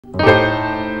I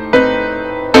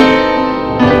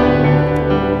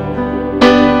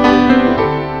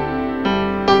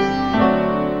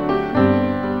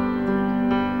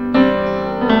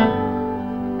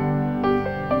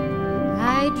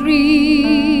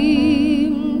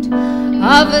dreamed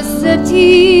of a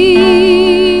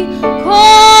city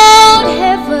called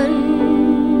heaven,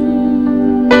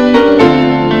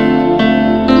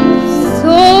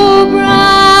 so bright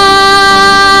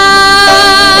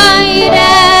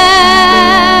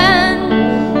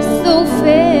and so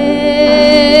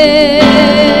fair.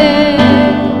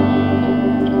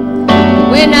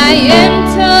 When I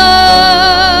entered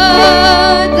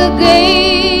the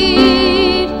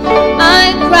gate,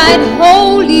 I cried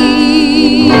holy.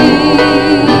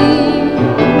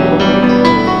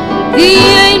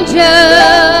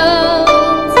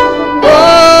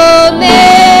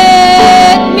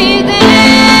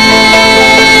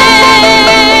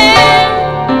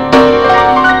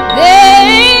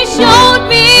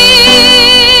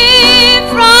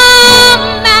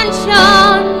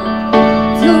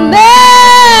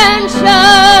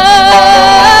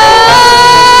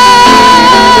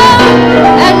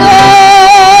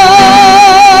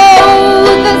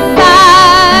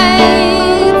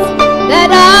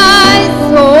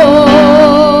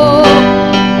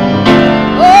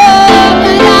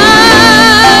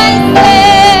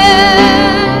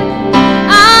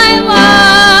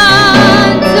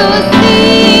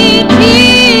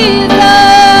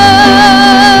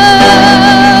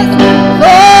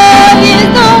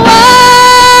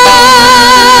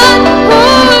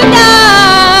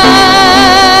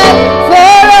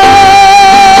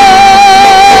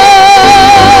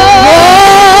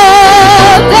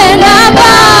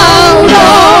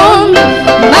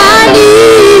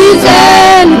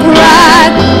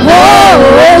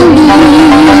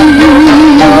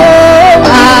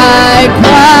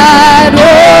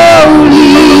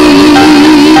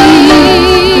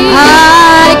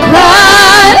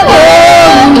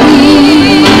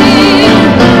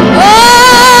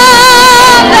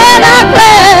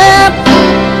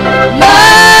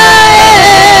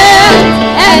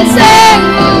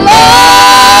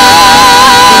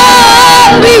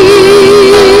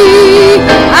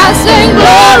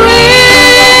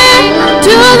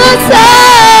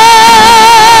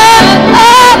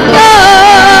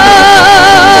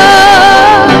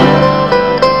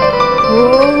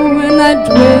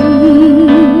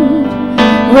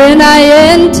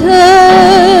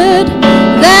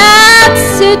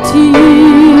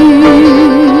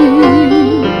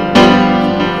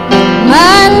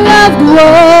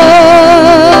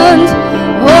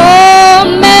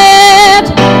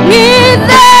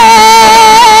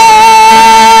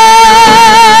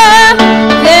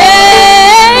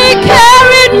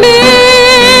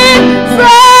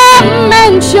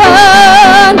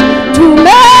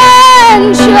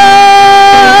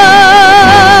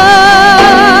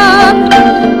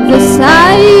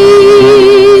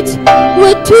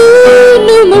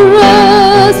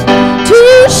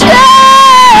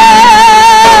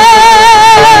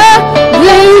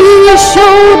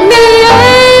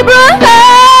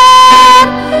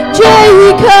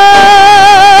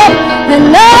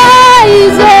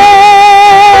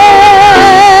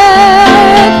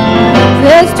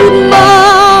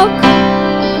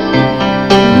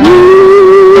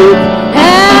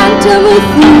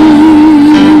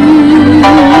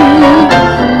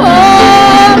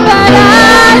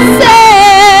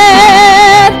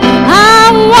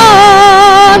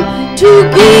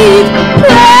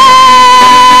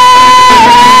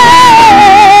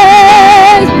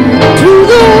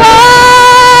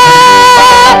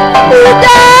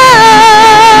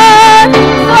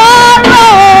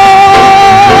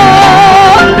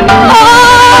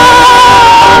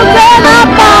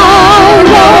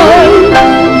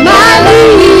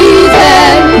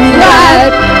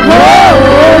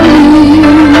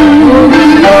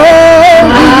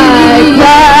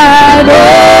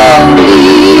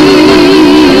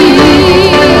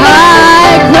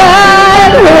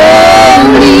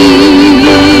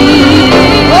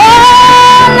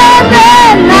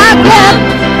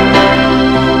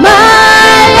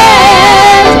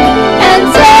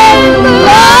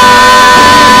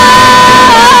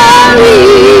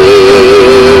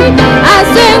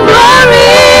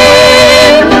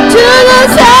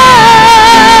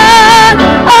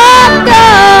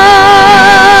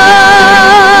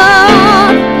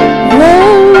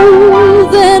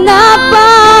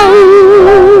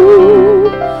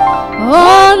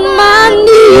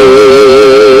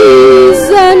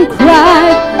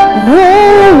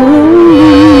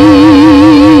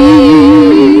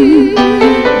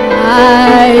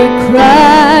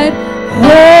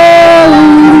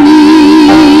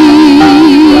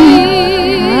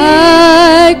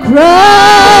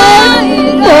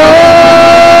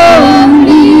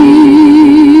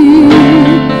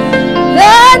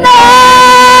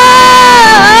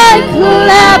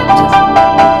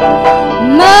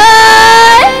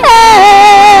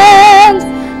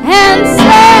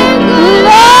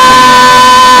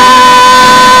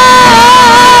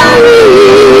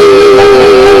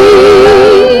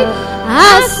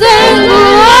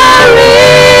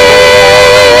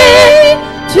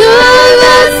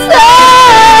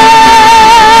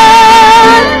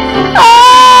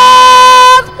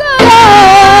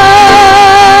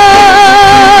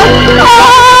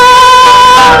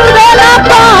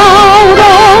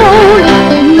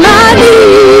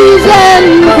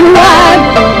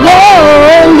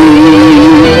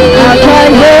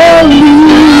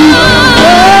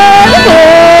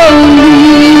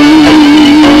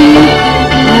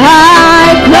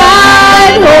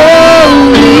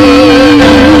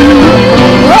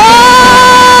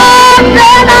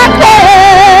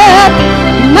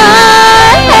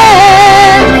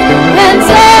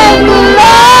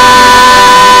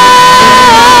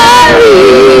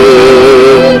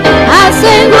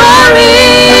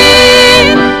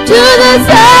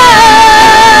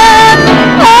 Son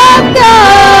of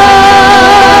God.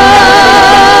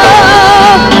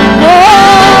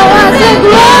 Oh, I sing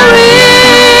glory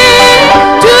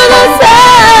to the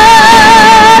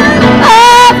Son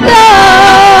of God.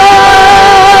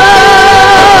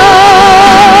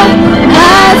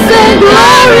 I sing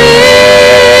glory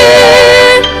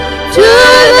to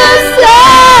the Son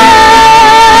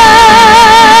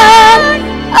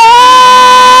of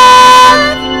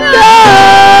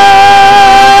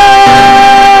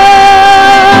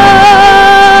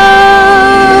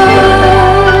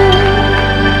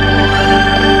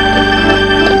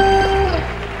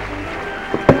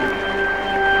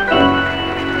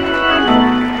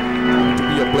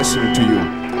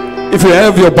If you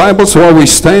have your Bibles while we're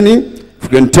standing, you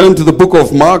can turn to the book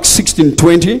of Mark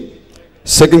 16:20,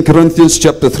 2 Corinthians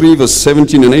chapter 3 verse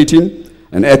 17 and 18,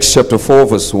 and Acts chapter 4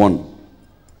 verse 1.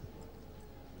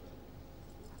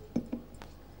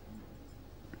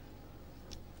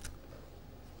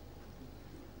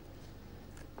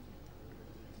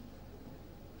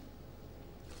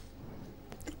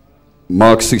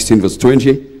 Mark 16 verse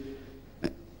 20,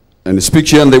 and it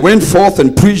speaks here, and they went forth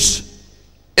and preached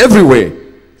everywhere,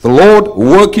 the Lord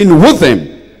working with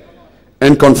them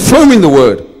and confirming the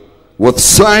word with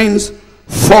signs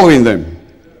following them.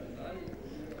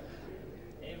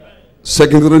 2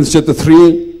 Corinthians chapter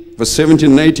 3 verse 17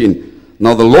 and 18.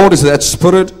 Now the Lord is that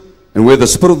Spirit, and where the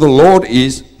Spirit of the Lord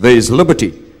is, there is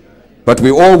liberty. But we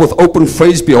all with open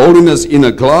face, beholding as in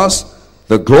a glass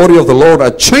the glory of the Lord, are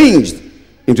changed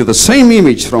into the same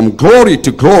image from glory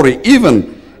to glory,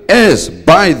 even as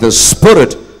by the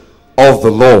Spirit of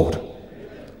the Lord.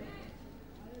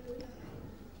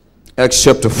 Acts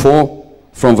chapter 4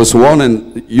 from verse 1,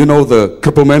 and you know the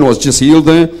crippled man was just healed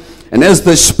there. And as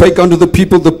they spake unto the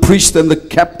people, the priest and the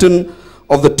captain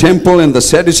of the temple and the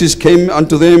Sadducees came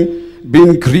unto them,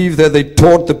 being grieved that they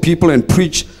taught the people and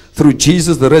preached through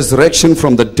Jesus the resurrection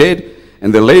from the dead.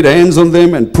 And they laid hands on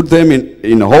them and put them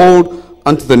in hold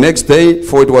unto the next day,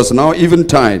 for it was now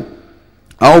eventide.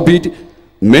 Howbeit,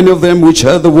 many of them which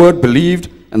heard the word believed,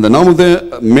 and the number of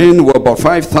the men were about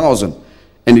 5,000.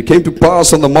 And it came to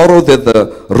pass on the morrow that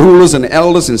the rulers and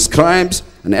elders and scribes,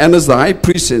 and Annas the high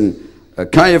priest, and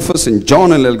Caiaphas, and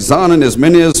John, and Alexander, and as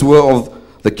many as were of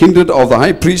the kindred of the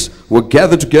high priest, were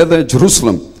gathered together at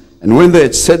Jerusalem. And when they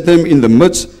had set them in the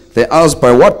midst, they asked,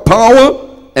 by what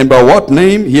power and by what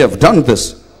name ye have done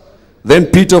this? Then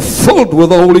Peter, filled with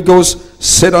the Holy Ghost,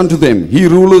 said unto them, ye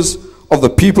rulers of the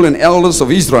people and elders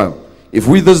of Israel, if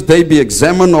we this day be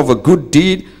examined of a good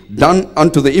deed done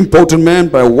unto the impotent man,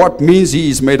 by what means he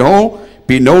is made whole,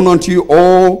 be known unto you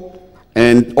all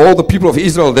and all the people of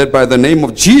Israel, that by the name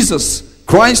of Jesus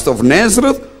Christ of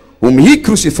Nazareth, whom he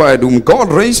crucified, whom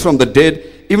God raised from the dead,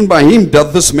 even by him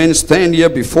doth this man stand here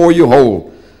before you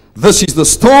whole. This is the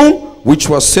stone which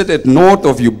was set at naught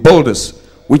of you builders,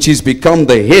 which is become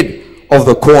the head of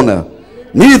the corner.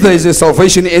 Neither is there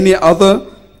salvation any other,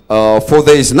 for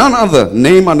there is none other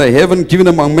name under heaven given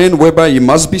among men whereby ye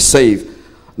must be saved.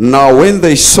 Now when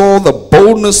they saw the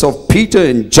boldness of Peter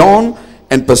and John,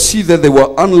 and perceived that they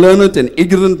were unlearned and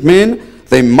ignorant men,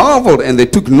 they marveled, and they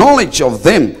took knowledge of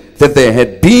them that they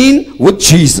had been with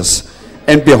Jesus.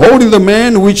 And beholding the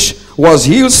man which was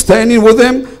healed standing with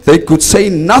them, they could say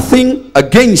nothing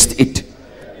against it.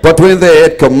 But when they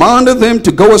had commanded them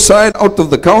to go aside out of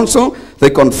the council, they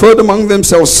conferred among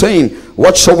themselves, saying,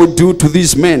 what shall we do to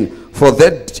these men? For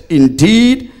that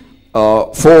indeed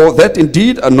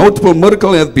a notable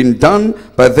miracle hath been done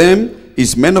by them,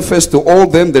 is manifest to all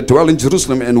them that dwell in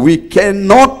Jerusalem, and we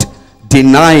cannot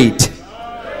deny it.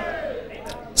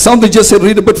 Somebody just said,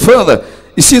 read a bit further.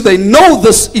 You see, they know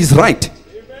this is right.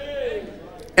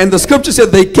 And the scripture said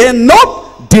they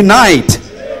cannot deny it.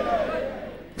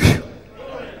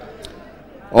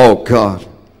 Oh God.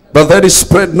 But that is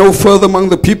spread no further among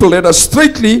the people. Let us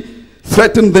straightly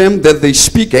threaten them that they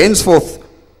speak henceforth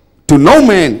to no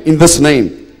man in this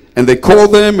name. And they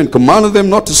called them and commanded them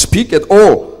not to speak at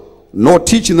all, nor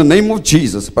teach in the name of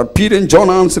Jesus. But Peter and John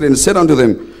answered and said unto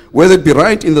them, whether it be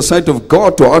right in the sight of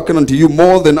God to hearken unto you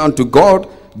more than unto God,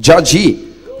 judge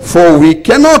ye. For we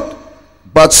cannot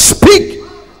but speak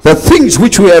the things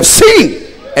which we have seen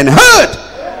and heard.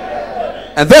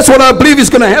 And that's what I believe is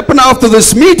going to happen after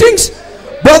these meetings.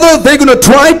 Brother, they're going to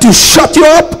try to shut you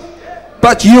up,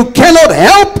 but you cannot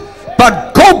help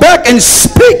but go back and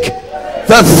speak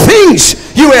the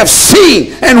things you have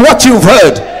seen and what you've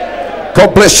heard.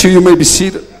 God bless you. You may be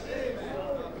seated.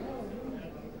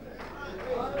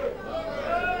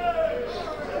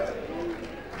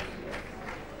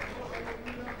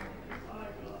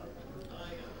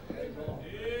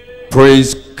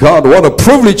 Praise God. What a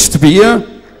privilege to be here.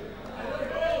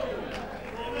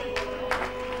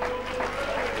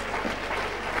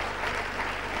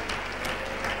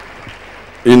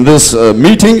 in these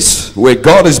meetings where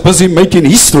God is busy making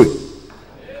history.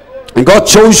 And God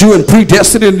chose you and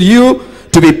predestined you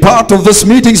to be part of these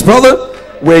meetings, brother,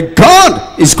 where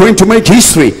God is going to make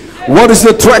history. What is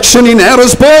the attraction in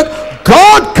Harrisburg?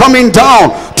 God coming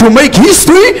down to make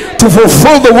history, to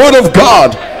fulfill the word of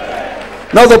God.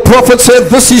 Now the prophet said,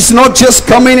 this is not just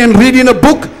coming and reading a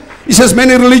book. He says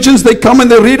many religions, they come and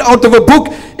they read out of a book.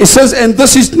 It says, and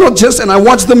this is not just, and I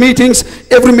watched the meetings,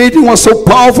 every meeting was so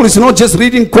powerful. It's not just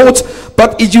reading quotes,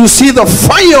 but you see the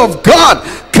fire of God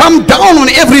come down on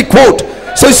every quote.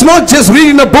 So it's not just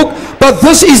reading a book, but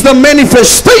this is the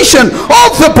manifestation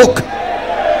of the book.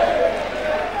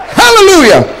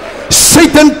 Hallelujah.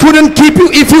 Satan couldn't keep you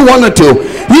if he wanted to.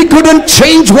 He couldn't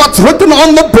change what's written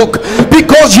on the book,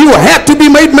 because you had to be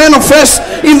made manifest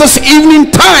in this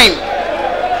evening time.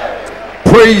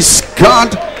 Praise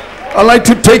God. I like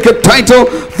to take a title,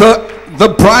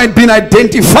 the bride being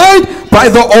identified by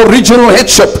the original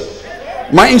headship.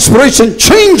 My inspiration,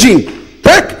 changing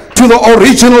back to the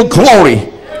original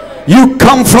glory. You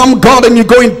come from God and you're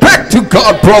going back to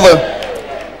God, brother.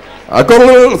 I got a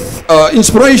little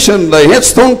inspiration. The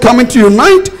headstone coming to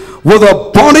unite with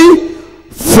a body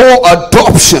for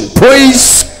adoption.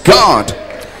 Praise God.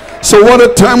 So what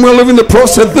a time we're living in the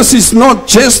process. This is not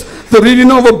just the reading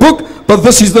of a book, but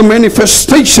this is the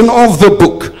manifestation of the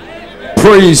book.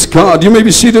 Praise God. You may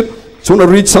be seated. Just want to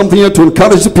read something here to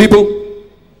encourage the people.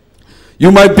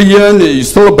 You might be here and you're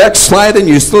still a backslide and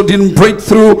you still didn't break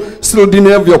through, still didn't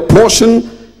have your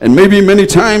portion, and maybe many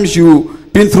times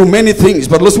you've been through many things.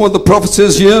 But listen what the prophet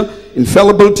says here,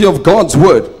 infallibility of God's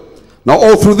word. Now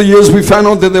all through the years we found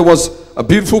out that there was a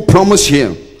beautiful promise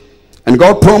here. And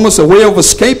God promised a way of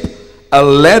escape, a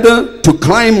ladder to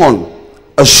climb on,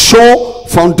 a sure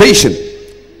foundation.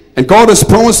 And God has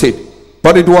promised it,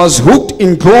 but it was hooked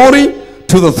in glory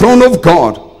to the throne of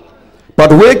God.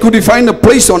 But where could he find a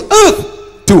place on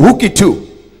earth to hook it to?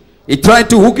 He tried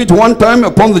to hook it one time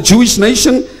upon the Jewish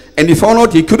nation, and he found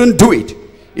out he couldn't do it.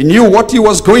 He knew what he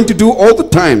was going to do all the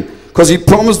time, because he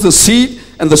promised the seed,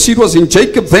 and the seed was in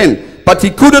Jacob then, but he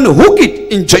couldn't hook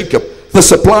it in Jacob, the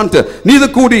supplanter. Neither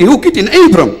could he hook it in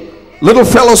Abram. Little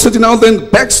fellow sitting out there in the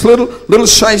backslid, little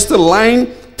shyster,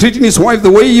 lying, treating his wife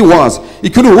the way he was. He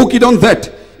couldn't hook it on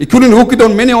that. He couldn't hook it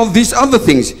on many of these other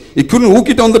things. He couldn't hook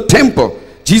it on the temple.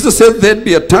 Jesus said there'd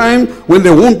be a time when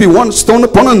there won't be one stone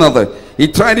upon another. He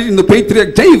tried it in the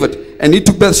patriarch David, and he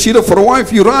took Bathsheba for a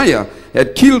wife. Uriah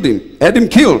had killed him, had him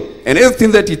killed, and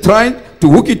everything that he tried to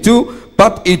hook it to,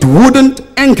 but it wouldn't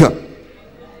anchor.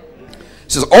 He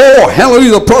says, oh,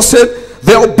 hallelujah, the prophet said,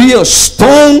 there'll be a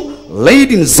stone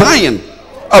laid in Zion,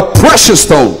 a precious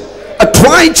stone, a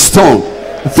tried stone.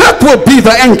 That will be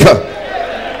the anchor.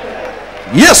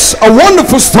 Yes, a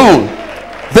wonderful stone.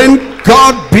 Then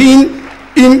God being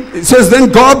it says, then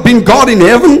God being God in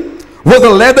heaven, with a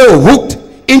ladder hooked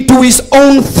into his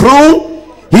own throne,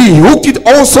 he hooked it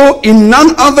also in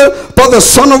none other but the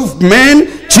Son of Man,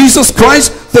 Jesus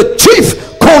Christ, the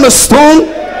chief cornerstone.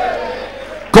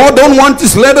 God don't want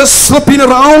this ladder slipping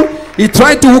around. He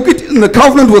tried to hook it in the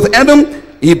covenant with Adam.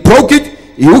 He broke it.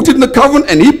 He hooked it in the covenant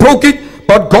and he broke it.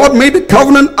 But God made the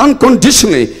covenant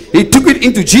unconditionally. He took it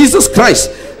into Jesus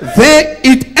Christ. There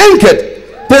it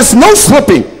anchored. There's no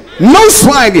slipping, no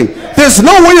sliding. There's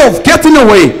no way of getting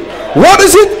away. What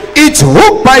is it? It's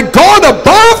hooked by God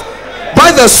above,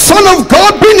 by the Son of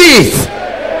God beneath.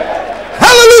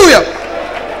 Hallelujah.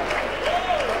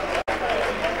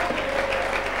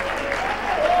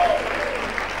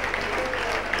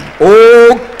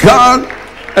 Oh God.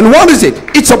 And what is it?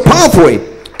 It's a pathway.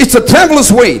 It's a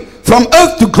traveler's way from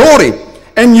earth to glory.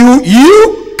 And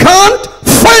you can't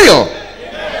fail.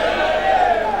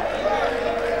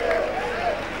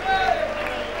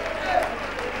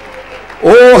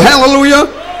 Oh, hallelujah.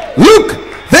 Look,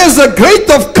 there's a great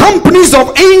of companies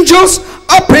of angels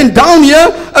up and down here,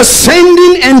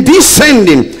 ascending and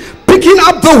descending, picking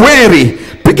up the weary,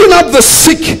 picking up the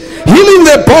sick, healing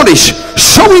their bodies,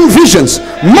 showing visions,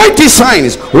 mighty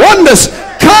signs, wonders.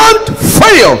 Can't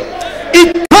fail.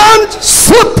 It can't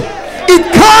slip. It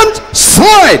can't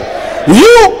slide.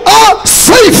 You are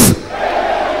safe.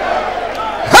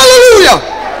 Hallelujah.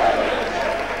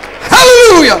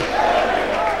 Hallelujah.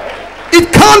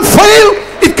 It can't fail.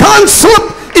 It can't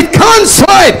slip. It can't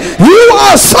slide. You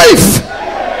are safe.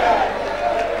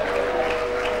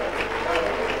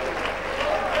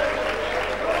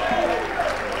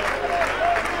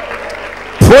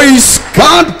 Praise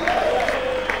God.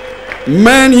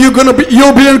 Man,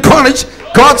 you'll be encouraged.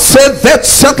 God said that's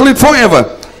settled it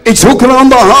forever. It's hooked around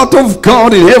the heart of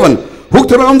God in heaven,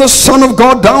 hooked around the Son of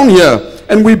God down here,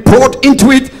 and we brought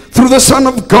into it through the Son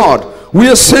of God. We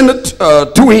ascended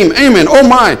to him. Amen. Oh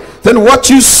my. Then what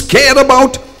you scared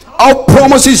about? Our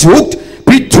promise is hooked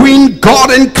between God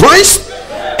and Christ,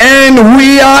 and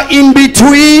we are in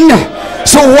between.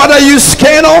 So what are you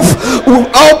scared of?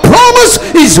 Our promise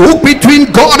is hooked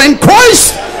between God and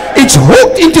Christ. It's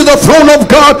hooked into the throne of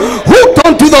God, hooked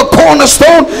onto the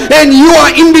cornerstone, and you are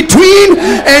in between,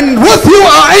 and with you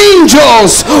are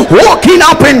angels walking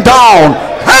up and down.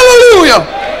 Hallelujah.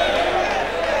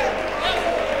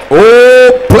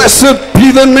 Oh, blessed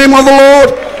be the name of the Lord.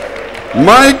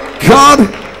 My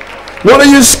God, what are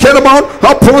you scared about?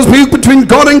 Our promise be between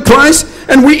God and Christ,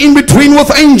 and we in between with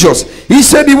angels. He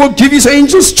said he will give his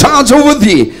angels charge over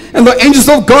thee, and the angels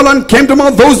of God encamped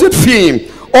about those that fear him.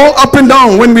 All up and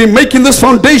down when we're making this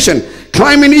foundation,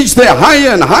 climbing each day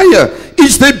higher and higher.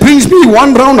 Each day brings me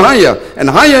one round higher and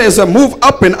higher as I move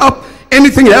up and up.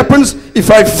 Anything happens, if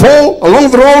I fall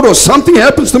along the road or something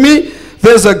happens to me,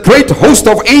 there's a great host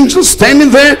of angels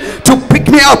standing there to pick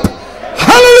me up.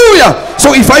 Hallelujah.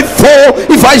 So if I fall,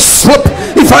 if I slip,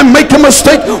 if I make a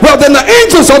mistake, well then the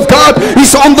angels of God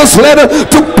is on this ladder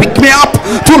to pick me up,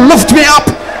 to lift me up.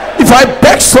 If I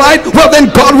backslide, well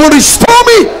then God will restore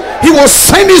me. He will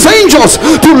send his angels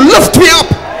to lift me up.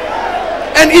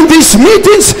 And in these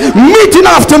meetings, meeting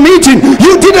after meeting,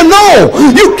 you didn't know.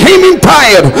 You came in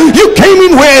tired. You came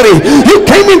in weary. You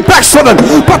came in backslidden.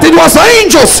 But it was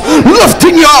angels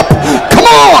lifting you up. Come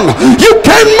on. You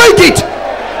can make it.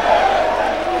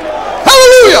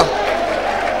 Hallelujah.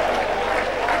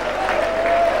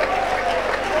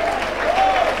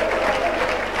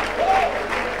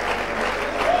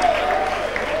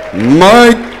 My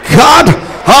God,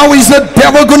 how is the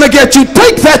devil going to get you?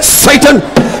 Take that, Satan.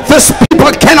 This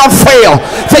people cannot fail.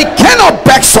 They cannot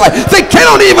backslide. They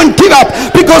cannot even give up,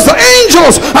 because the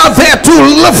angels are there to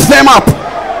lift them up.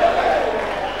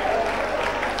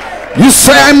 You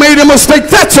say, I made a mistake.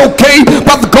 That's okay,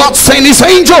 but God sent his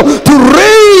angel to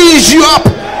raise you up.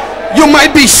 You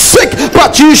might be sick,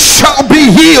 but you shall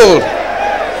be healed.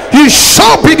 You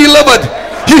shall be delivered.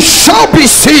 You shall be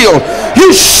sealed.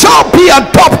 You shall be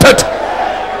adopted.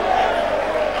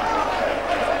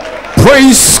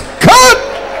 Praise God.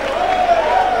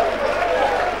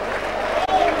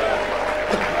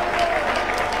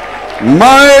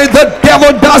 The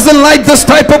devil doesn't like this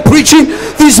type of preaching.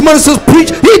 These ministers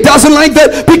preach. He doesn't like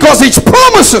that because it's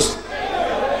promises.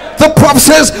 The prophet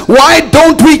says, why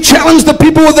don't we challenge the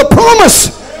people with the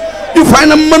promise? You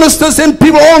find the ministers and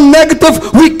people all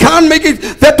negative. We can't make it.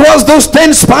 That was those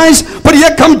 10 spies. But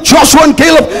here come Joshua and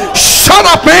Caleb. Shut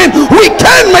up, man. We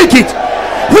can make it.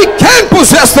 We can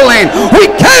possess the land. We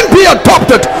can be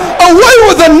adopted. Away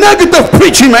with the negative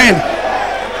preaching, man.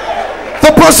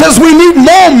 The process, we need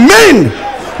more men,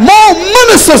 more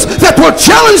ministers that will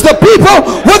challenge the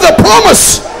people with a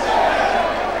promise.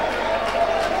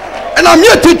 And I'm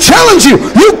here to challenge you.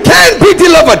 You can be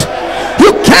delivered.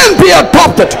 You can be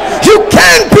adopted. You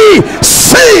can be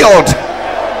sealed.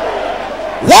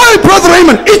 Why, Brother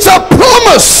Raymond? It's a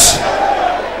promise.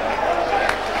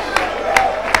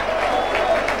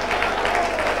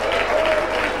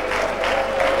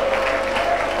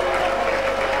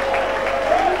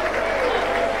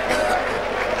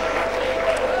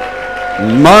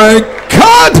 My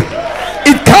God,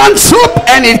 it can't slip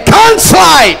and it can't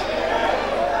slide.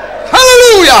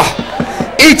 Hallelujah.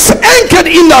 It's anchored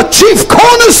in the chief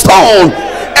cornerstone,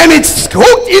 and it's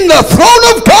hooked in the throne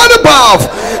of God above,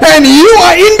 and you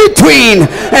are in between,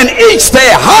 and each day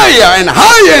higher and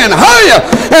higher and higher,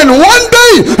 and one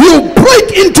day you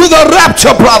break into the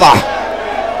rapture, brother.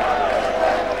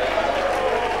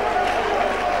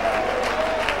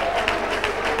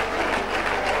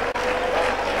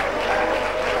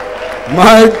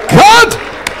 My God.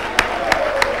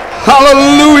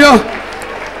 Hallelujah.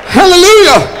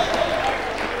 Hallelujah.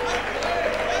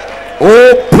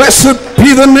 Oh, blessed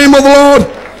be the name of the Lord.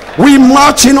 We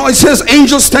marching on. It says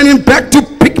angels standing back to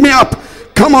pick me up.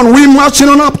 Come on, we marching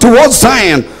on up towards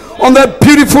Zion, on that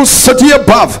beautiful city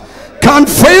above. Can't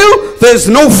fail. There's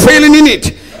no failing in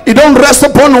it. It don't rest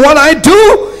upon what I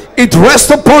do. It rests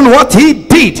upon what he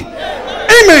did.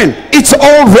 Amen. It's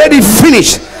already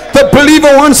finished. The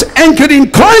believer once anchored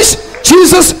in Christ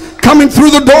Jesus, coming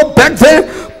through the door back there,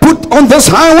 put on this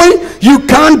highway, you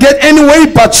can't get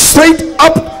anyway but straight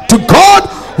up to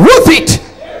God with it.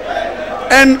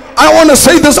 And I want to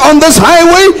say this, on this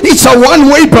highway, it's a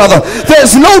one-way, brother.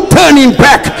 There's no turning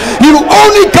back. You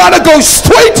only got to go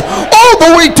straight all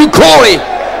the way to glory.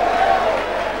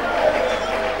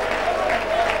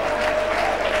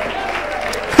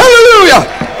 Hallelujah.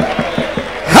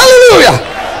 Hallelujah.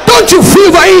 Don't you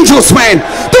feel the angels, man?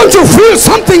 Don't you feel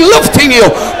something lifting you,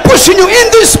 pushing you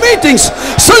in these meetings?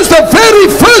 Since the very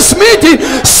first meeting,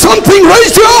 something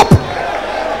raised you up.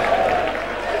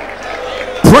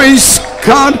 Praise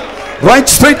God. Right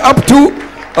straight up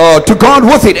to God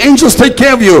with it. Angels take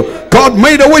care of you. God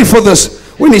made a way for this.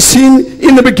 When He seen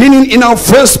in the beginning, in our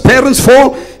first parents'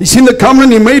 fall, He seen the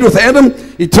covenant He made with Adam.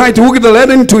 He tried to hook the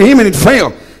ladder into him and it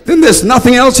failed. Then there's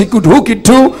nothing else He could hook it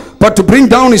to but to bring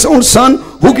down His own Son,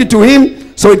 hook it to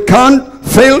Him, so it can't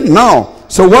fail now.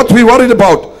 So what we worried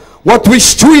about, what we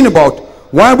stewing about,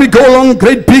 why we go along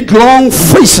great big long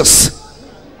faces.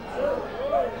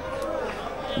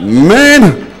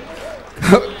 Man,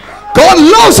 God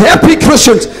loves happy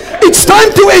Christians. It's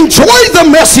time to enjoy the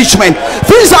message, man.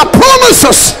 These are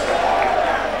promises.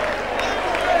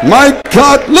 My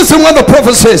God, listen what the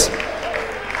prophet says.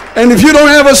 And if you don't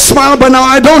have a smile by now,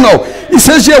 I don't know. He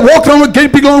says, yeah, walk around with a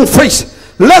great big long face.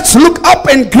 Let's look up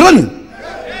and grin.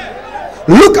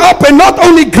 Look up and not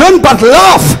only grin but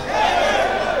laugh.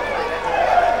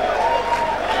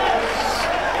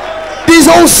 These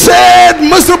old sad,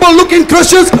 miserable looking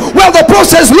Christians, well, the prophet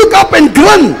says, look up and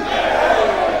grin.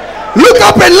 Look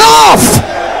up and laugh.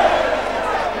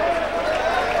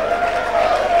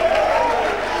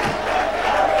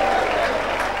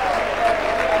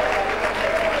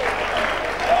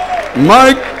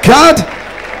 My God.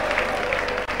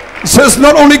 It says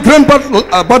not only grin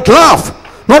but laugh.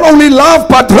 Not only laugh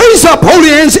but raise up holy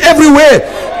hands everywhere,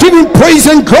 giving praise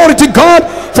and glory to God,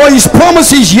 for His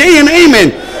promises yea and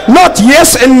amen. Not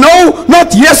yes and no,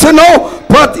 not yes and no,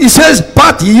 but He says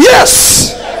but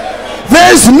yes.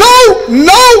 There's no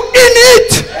in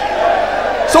it.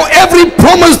 So every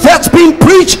promise that's been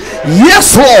preached,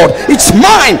 yes, Lord, it's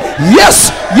mine.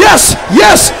 Yes, yes,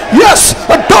 yes, yes.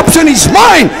 Adoption is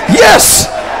mine. Yes.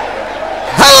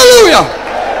 Hallelujah.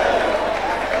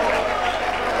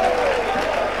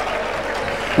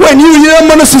 When you hear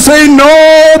minister say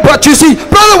no, but you see,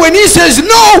 brother, when he says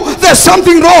no, there's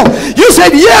something wrong. You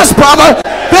said yes, brother.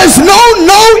 There's no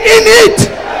in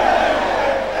it.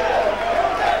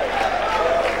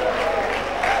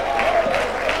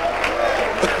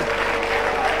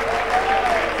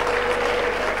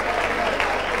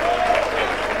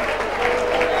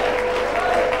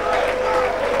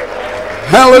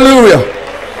 Hallelujah.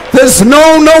 There's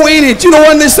no in it. You know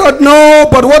when they start, no,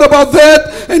 but what about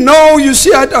that? And no, you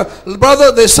see,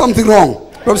 brother, there's something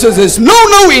wrong. Bible says there's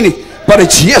no in it, but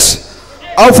it's yes.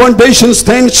 Our foundation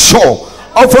stands sure.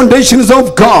 Our foundation is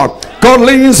of God. God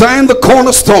laid in Zion the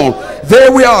cornerstone.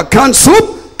 There we are. Can't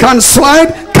slip, can't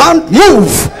slide, can't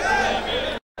move.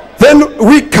 Then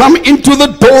we come into the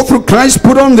door through Christ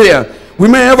put on there. We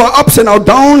may have our ups and our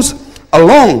downs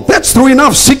along. That's true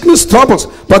enough. Sickness, troubles.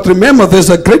 But remember, there's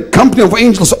a great company of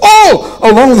angels all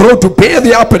along the road to bear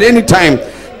thee up at any time,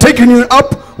 taking you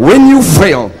up when you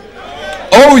fail.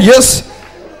 Oh yes,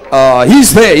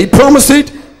 He's there. He promised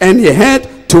it, and He had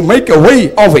to make a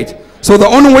way of it. So the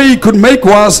only way He could make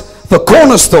was the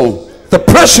cornerstone, the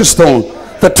precious stone,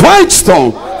 the tried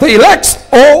stone, the elect.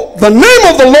 Oh, the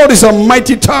name of the Lord is a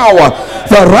mighty tower.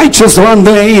 The righteous run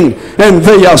therein, and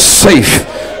they are safe.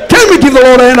 Can we give the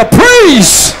Lord a hand of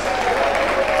praise?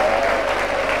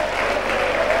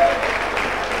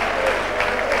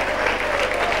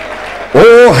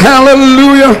 Oh,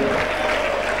 hallelujah.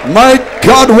 My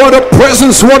God, what a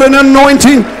presence, what an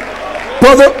anointing.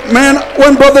 Brother, man,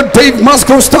 when Brother Dave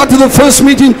Musgrove started the first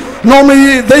meeting,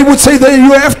 normally they would say that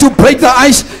you have to break the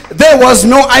ice. There was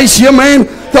no ice here, man.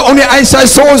 The only ice I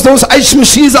saw was those ice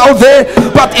machines out there.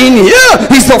 But in here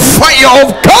is the fire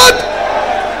of God.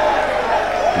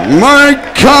 My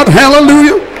God,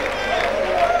 hallelujah.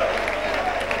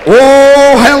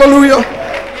 Oh, hallelujah.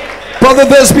 Brother,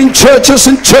 there's been churches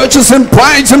and churches and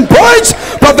brides,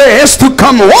 but there has to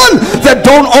come one that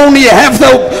don't only have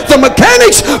the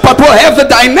mechanics, but will have the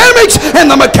dynamics and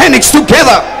the mechanics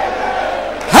together.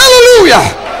 Hallelujah.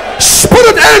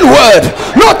 Spirit and word,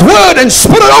 not word and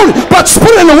spirit only, but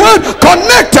spirit and the word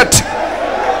connected.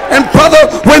 And brother,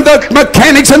 when the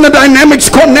mechanics and the dynamics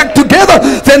connect together,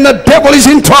 then the devil is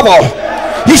in trouble.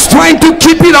 He's trying to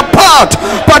keep it apart,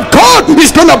 but God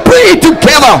is going to bring it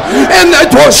together, and it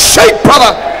will shake,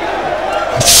 brother.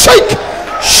 Shake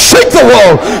the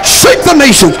world, shake the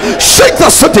nations, shake the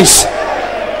cities.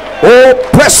 Oh,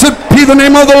 blessed be the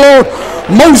name of the Lord.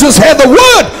 Moses had the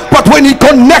word, but when he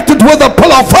connected with the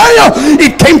pillar of fire,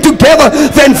 it came together.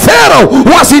 Then Pharaoh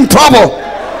was in trouble.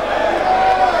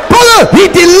 Brother, he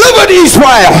delivered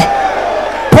Israel.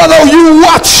 Brother, you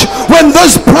watch when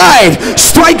this bride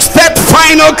strikes that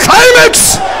final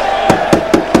climax.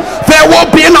 There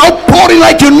will be an outpouring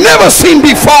like you've never seen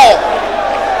before.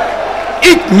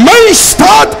 It may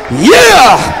start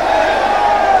here,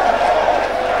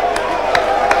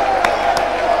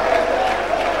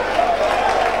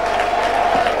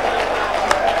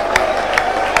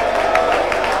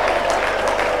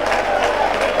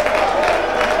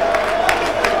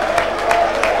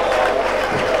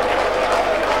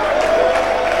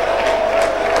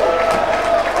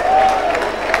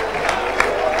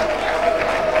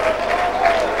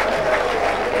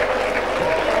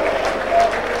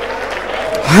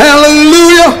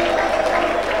 Hallelujah.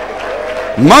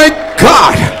 My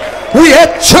God. We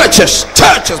had churches,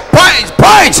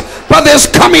 brides, but there's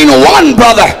coming one,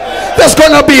 brother. There's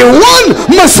going to be one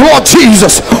Miss Lord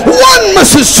Jesus, one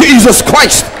Mrs. Jesus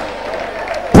Christ.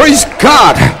 Praise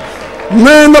God.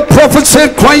 Man, the prophet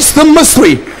said Christ the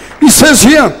mystery. He says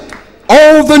here,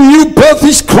 all the new birth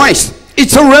is Christ.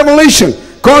 It's a revelation.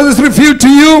 God has revealed to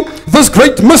you this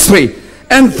great mystery,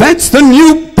 and that's the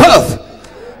new birth.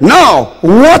 Now,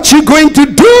 what you going to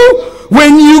do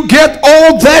when you get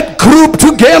all that group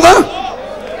together?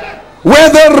 Where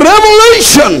the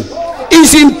revelation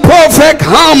is in perfect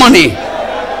harmony.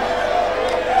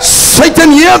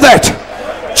 Satan, hear that.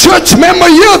 Church member,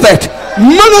 hear that.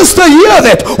 Minister, hear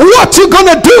that. What you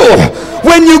gonna do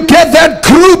when you get that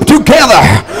group together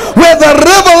where the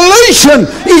revelation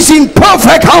is in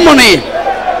perfect harmony?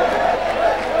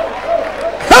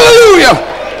 Hallelujah.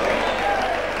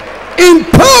 In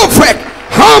perfect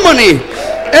harmony.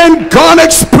 And God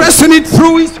expressing it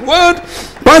through his word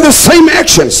by the same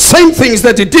actions, same things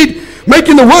that he did,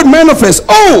 making the word manifest.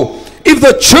 Oh, if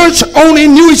the church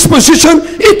only knew its position,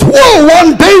 it will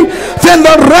one day. Then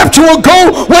the rapture will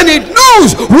go when it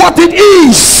knows what it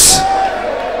is.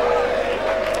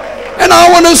 And I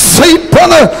want to say,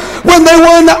 brother, when they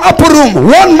were in the upper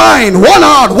room, one mind, one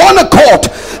heart, one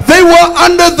accord, they were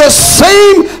under the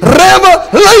same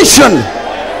revelation.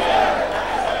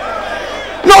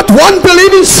 Not one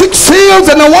believing 6 seals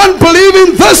and the one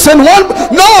believing this and one.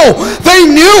 No, they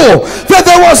knew that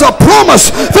there was a promise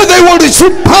that they will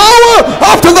receive power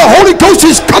after the Holy Ghost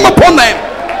is come upon them.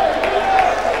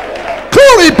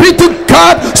 Glory be to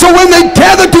God. So when they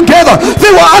gathered together,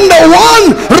 they were under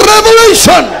one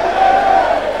revelation.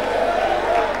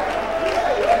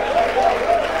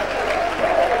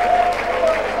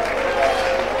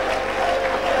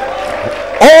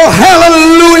 Oh,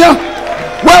 hallelujah.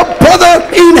 Well, brother,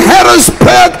 in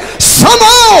Harrisburg,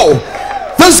 somehow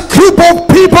this group of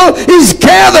people is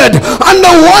gathered under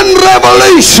one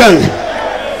revelation.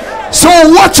 So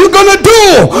what you gonna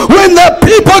do when the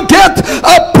people get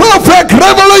a perfect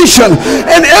revelation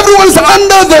and everyone's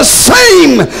under the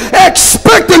same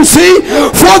expectancy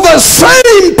for the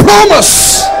same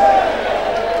promise?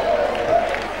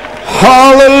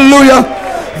 Hallelujah.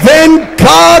 Then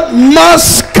God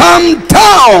must come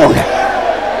down.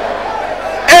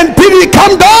 And did he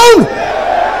come down?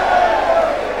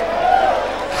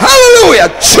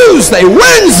 Hallelujah. Tuesday,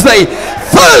 Wednesday,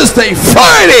 Thursday,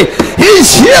 Friday,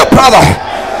 he's here, brother.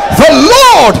 The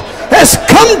Lord has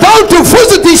come down to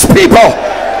visit these people,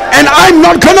 and I'm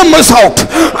not gonna miss out.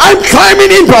 I'm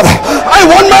climbing in, brother. I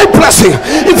want my blessing.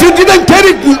 If you didn't get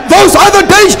it those other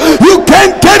days, you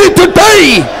can get it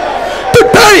today.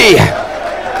 Today.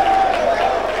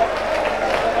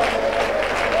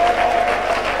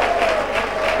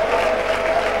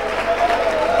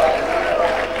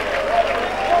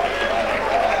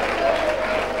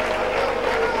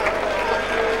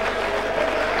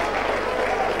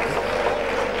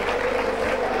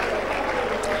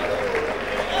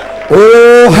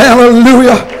 Oh,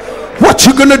 hallelujah. What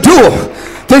you gonna do?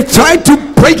 They've tried to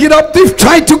break it up. They've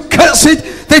tried to curse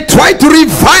it. They tried to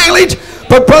revile it.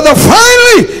 But brother,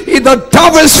 finally, the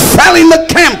doves fell in the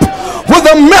camp with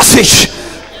a message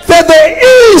that there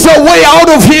is a way out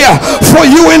of here for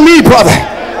you and me, brother.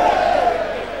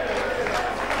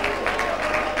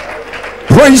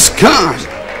 Praise God.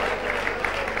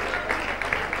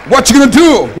 What you gonna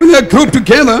do when they're grouped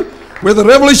together where the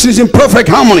revelation is in perfect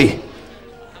harmony?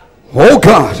 Oh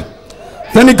God.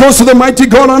 Then he goes to the mighty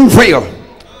God unveiled.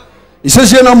 He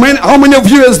says here, now how many of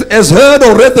you has heard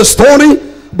or read the story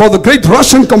about the great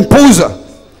Russian composer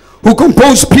who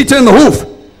composed Peter and the Wolf,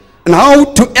 and how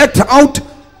to act out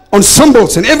on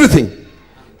symbols and everything?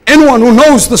 Anyone who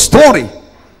knows the story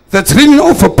that's written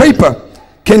off a paper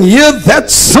can hear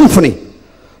that symphony,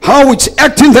 how it's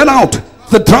acting that out.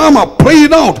 The drama played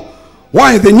it out.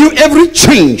 Why? They knew every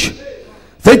change.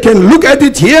 They can look at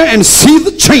it here and see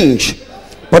the change.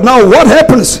 But now what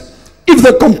happens if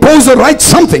the composer writes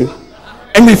something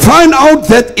and we find out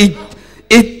that it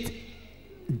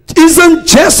isn't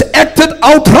just acted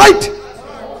out right?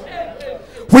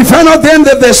 We find out then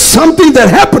that there's something that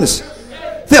happens.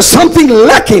 There's something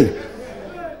lacking.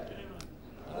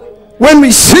 When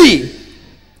we see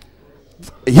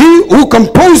he who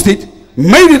composed it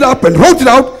made it up and wrote it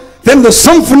out, then the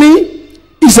symphony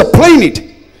is a playing it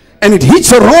and it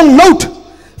hits a wrong note.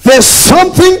 There's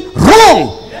something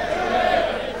wrong.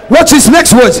 What's his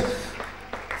next words?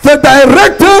 The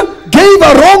director gave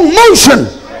a wrong motion.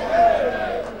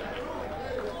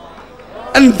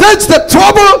 And that's the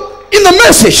trouble in the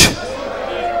message.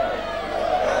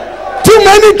 Too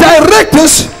many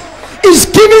directors is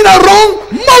giving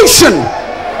motion.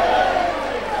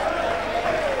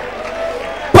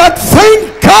 But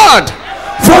thank God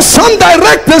for some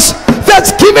directors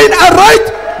that's giving a right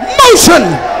motion.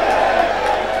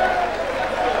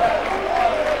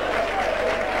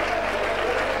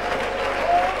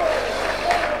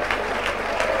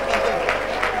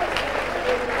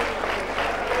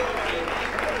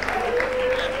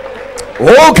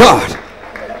 Oh God.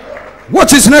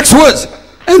 What's his next words?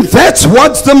 And that's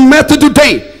what's the matter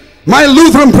today. My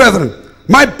Lutheran brethren,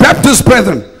 my Baptist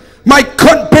brethren, my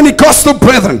Pentecostal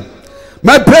brethren,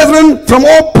 my brethren from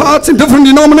all parts and different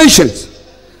denominations.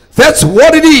 That's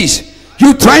what it is.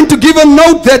 You're trying to give a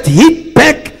note that hit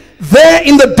back there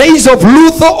in the days of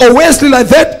Luther or Wesley like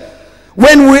that,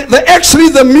 when actually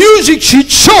the music sheet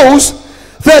shows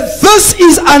that this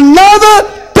is another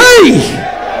day.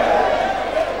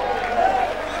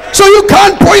 So you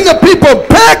can't point the people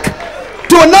back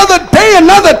to another day,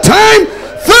 another time.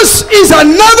 This is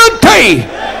another day.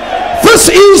 This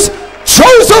is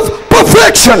Joseph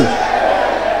perfection.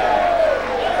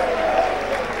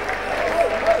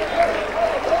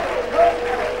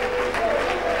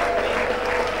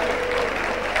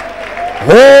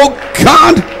 Oh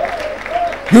God,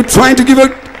 you're trying to give a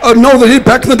note that hit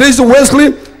back in the days of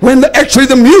Wesley, when actually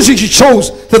the music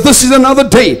shows that this is another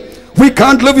day. We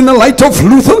can't live in the light of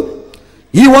Luther.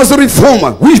 He was a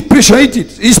reformer. We appreciate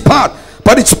it, his part,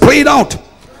 but it's played out.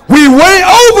 We way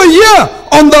over here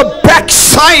on the back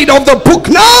side of the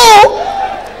book now.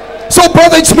 So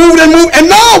brother, it's moved and moved, and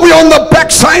now we're on the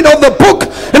back side of the book.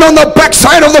 And on the back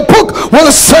side of the book, where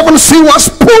the seventh seal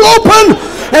was pulled open,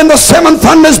 and the seven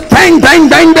thunders bang, bang,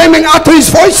 bang, banging out to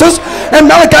his voices, and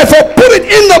Malachi 4 put it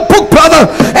in the book, brother,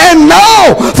 and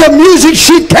now the music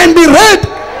sheet can be read.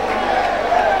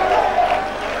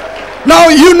 Now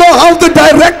you know how the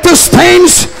director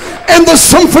stands, and the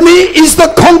symphony is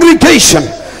the congregation.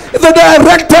 The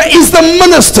director is the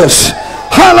ministers.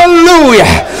 Hallelujah.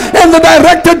 And the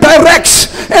director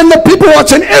directs, and the people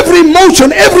watch, and every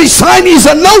motion, every sign is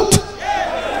a note.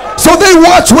 So they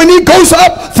watch. When he goes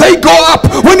up, they go up.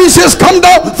 When he says come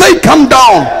down, they come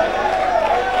down.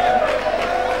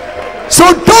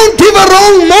 So don't give a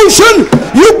wrong motion.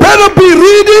 You better be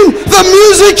reading the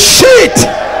music sheet.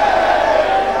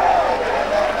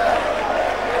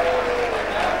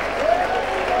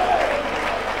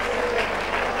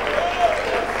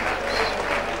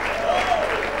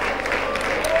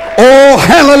 Oh,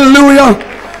 hallelujah.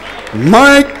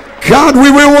 My God,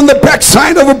 we were on the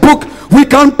backside of a book. We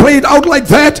can't play it out like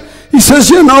that. He says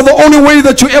here, now the only way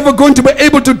that you're ever going to be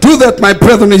able to do that, my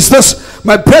brethren, is this.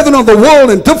 My brethren of the world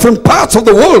in different parts of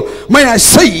the world, may I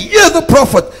say, hear the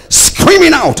prophet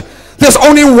screaming out. There's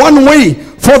only one way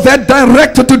for that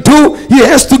director to do. He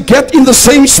has to get in the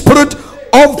same spirit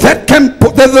of that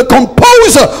the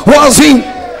composer was in.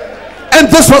 And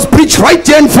this was preached right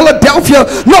there in Philadelphia,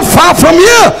 not far from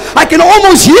here. I can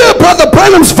almost hear Brother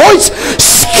Branham's voice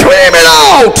screaming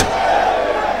out.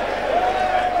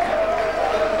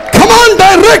 Come on,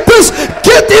 directors,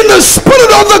 get in the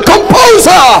spirit of the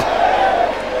composer.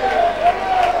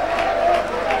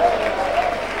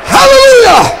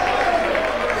 Hallelujah.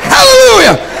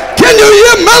 Hallelujah. Can you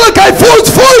hear Malachi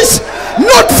 4's voice?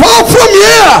 Not far from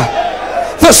here.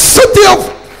 The city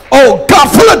of, oh God,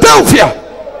 Philadelphia.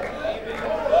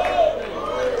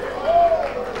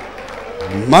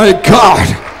 My God.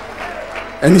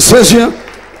 And he says here,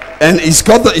 and he's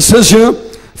got the, he says here,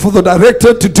 for the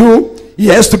director to do, he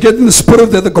has to get in the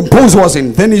spirit that the composer was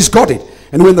in. Then he's got it.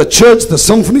 And when the church, the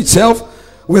symphony itself,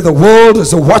 where the world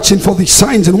is watching for these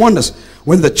signs and wonders,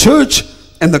 when the church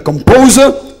and the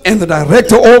composer and the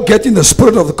director all get in the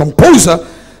spirit of the composer,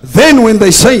 then when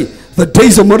they say the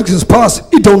days of miracles is past,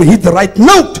 it don't hit the right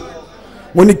note.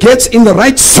 When it gets in the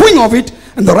right swing of it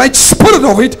and the right spirit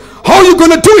of it, how are you going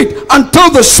to do it?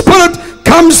 Until the spirit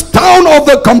comes down of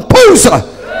the composer.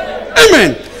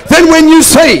 Amen. Then when you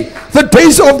say the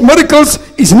days of miracles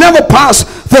is never past,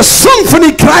 the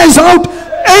symphony cries out,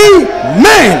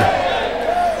 amen.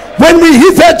 When we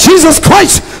hear that Jesus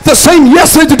Christ, the same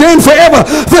yesterday, today, and forever,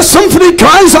 the symphony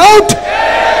cries out,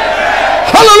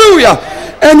 hallelujah.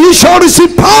 And ye shall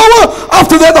receive power.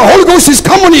 After that, the Holy Ghost is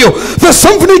come on you. The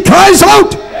symphony cries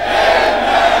out,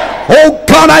 oh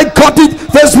God, I got it.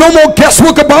 There's no more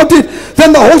guesswork about it.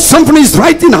 Then the whole symphony is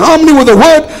right in harmony with the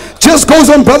word. Just goes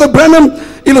on. Brother Branham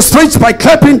illustrates by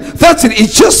clapping. That's it.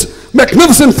 It's just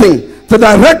magnificent thing. The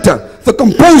director, the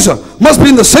composer must be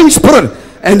in the same spirit,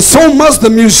 and so must the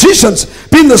musicians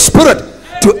be in the spirit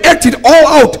to act it all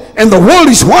out. And the world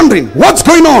is wondering what's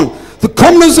going on. The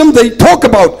communism they talk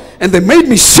about, and they made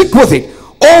me sick with it.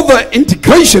 All the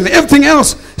integration, everything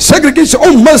else, segregation.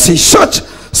 Oh mercy, such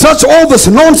such all this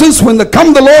nonsense, when the come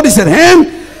of the Lord is at hand,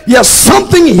 yes,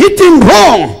 something hit him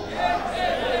wrong.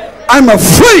 I'm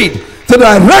afraid the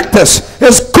directors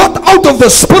has got out of the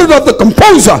spirit of the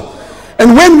composer.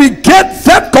 And when we get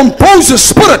that composer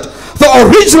spirit, the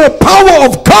original power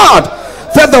of God,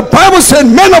 that the Bible said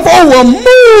men of old were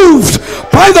moved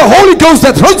by the Holy Ghost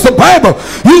that wrote the Bible.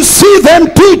 You see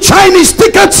them two Chinese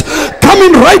tickets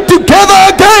coming right together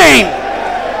again.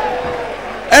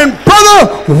 And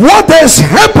brother, what has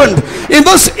happened in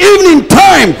this evening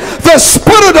time? The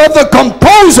spirit of the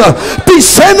composer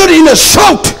descended in a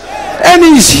shout, and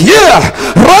he's here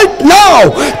right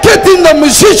now getting the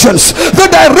musicians,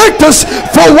 the directors,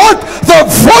 for what? The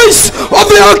voice of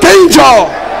the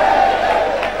archangel.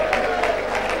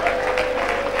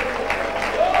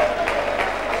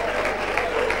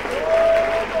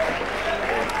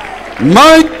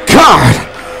 My God.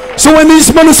 So when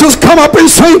these ministers come up and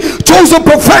say Tones of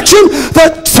Perfection,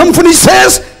 the symphony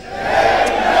says,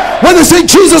 amen. When they say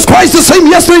Jesus Christ the same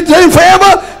yesterday, today, and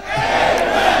forever,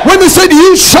 amen. When they say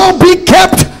you shall be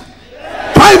kept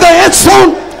by the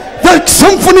headstone, the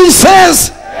symphony says,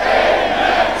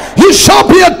 amen. You shall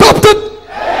be adopted.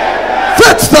 Amen.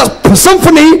 That's the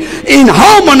symphony in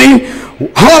harmony,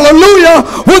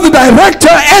 hallelujah, with the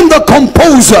director and the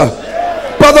composer.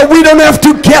 Brother, we don't have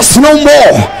to guess no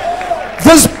more.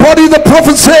 This body, the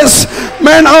prophet says,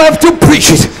 man, I have to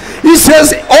preach it. He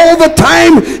says all the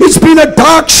time it's been a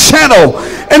dark shadow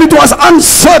and it was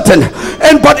uncertain,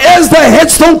 but as the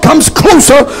headstone comes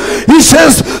closer, he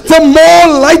says the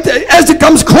more light, as it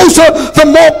comes closer, the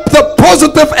more the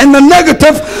positive and the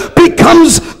negative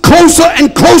becomes closer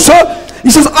and closer. He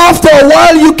says after a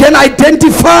while you can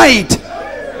identify it.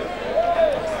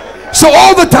 So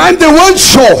all the time they weren't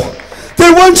sure. They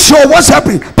weren't sure what's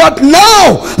happening. But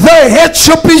now the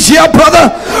headship is here, brother.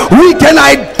 We can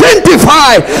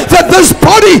identify that this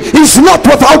body is not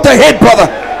without a head, brother.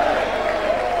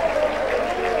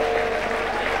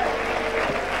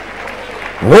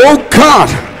 Oh God.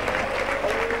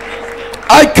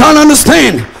 I can't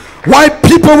understand why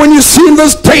people, when you see in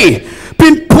this day,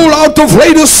 been pulled out of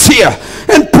Laodicea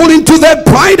and pulled into that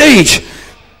bride age.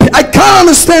 I can't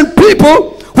understand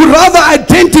people would rather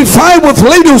identify with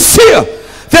Laodicea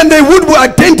than they would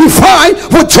identify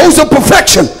with Joseph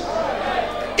Perfection.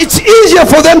 It's easier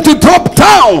for them to drop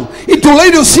down into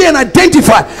Laodicea and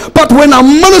identify. But when a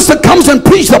minister comes and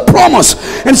preach the promise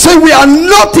and say we are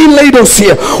not in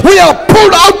Laodicea, we are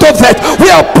pulled out of that, we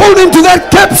are pulled into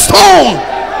that capstone.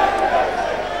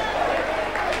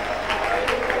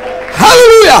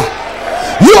 Hallelujah.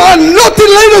 You are not in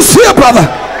Laodicea, brother.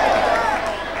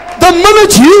 The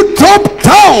minute you drop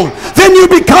down, then you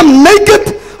become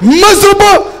naked,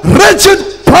 miserable, wretched,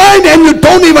 blind, and you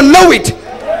don't even know it.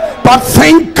 But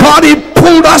thank God he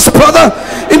pulled us, brother,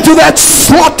 into that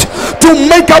slot to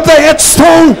make up the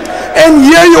headstone. And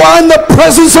here you are in the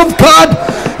presence of God.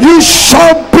 You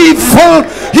shall be full.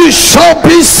 You shall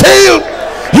be saved.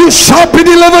 You shall be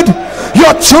delivered.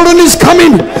 Your children is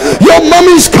coming. Your mom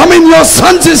is coming. Your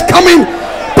sons is coming.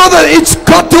 Brother, it's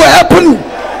got to happen.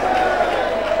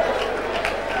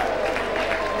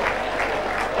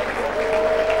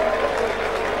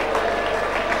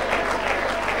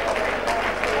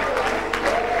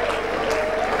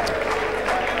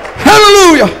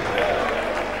 Hallelujah.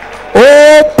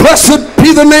 Oh, blessed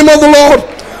be the name of the Lord.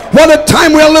 What a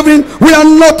time we are living. We are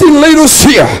not in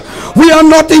Laodicea. We are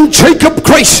not in Jacob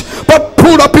grace, but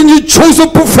pulled up in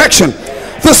Joseph Perfection.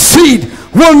 The seed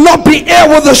will not be air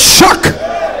with a shock.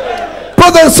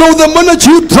 Brother, so the minute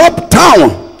you drop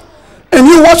down and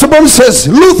you watch the Bible says,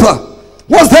 Luther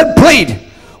was that blade.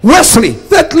 Wesley,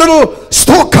 that little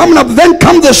stalk coming up, then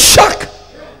come the shock.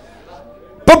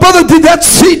 But brother, did that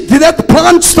seed, did that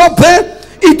plant stop there?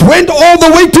 It went all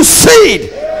the way to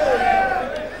seed.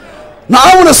 Now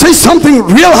I want to say something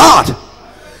real hard.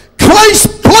 Christ's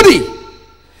body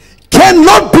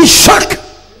cannot be shook.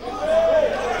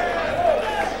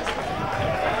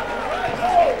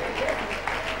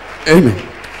 Amen.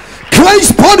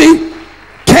 Christ's body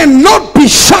cannot be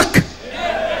shook.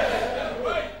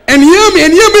 And hear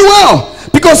me well,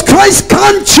 because Christ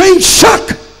can't change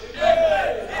shock.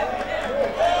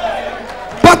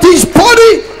 But his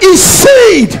body is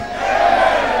seed.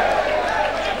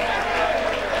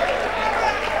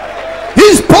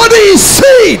 His body is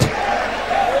seed.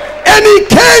 And he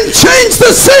can change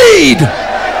the seed.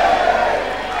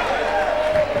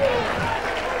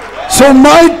 So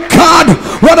my God, God,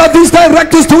 what are these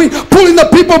directors doing? Pulling the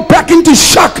people back into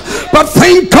shock. But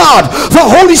thank God, the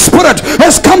Holy Spirit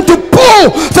has come to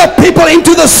pull the people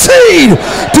into the seed,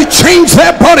 to change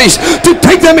their bodies, to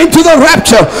take them into the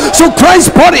rapture. So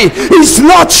Christ's body is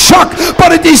not shock,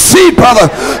 but it is seed, brother.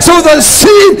 So the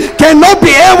seed cannot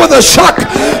be air with a shock.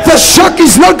 The shock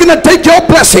is not going to take your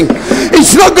blessing.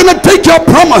 It's not going to take your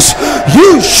promise.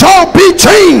 You shall be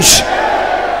changed.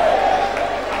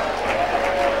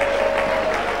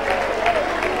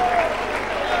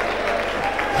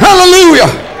 Hallelujah.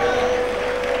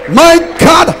 My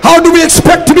God, how do we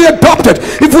expect to be adopted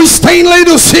if we stay in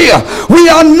Laodicea? We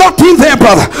are not in there,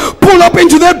 brother. Pull up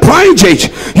into that bridge age.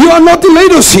 You are not in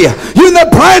Laodicea. You're in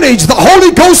that bride age, the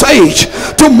Holy Ghost age,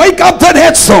 to make up that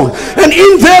headstone. And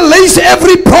in there lays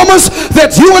every promise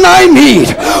that you and I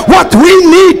need. What we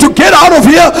need to get out of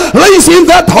here lays in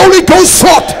that Holy Ghost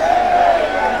slot.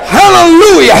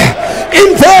 Hallelujah.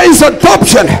 In there is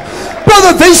adoption.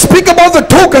 Brother, they speak about the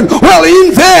token. Well,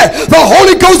 in there, the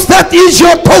Holy Ghost, that is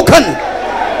your token.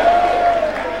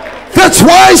 That's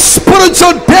why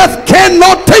spiritual death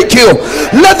cannot take you.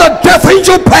 Let the death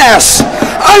angel pass.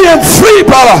 I am free,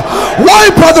 brother.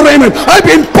 Why, Brother Raymond? I've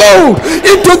been pulled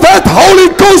into that Holy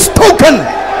Ghost token.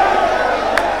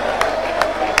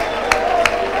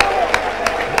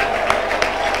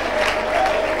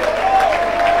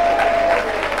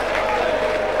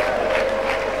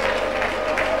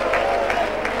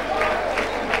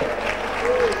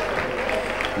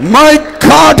 My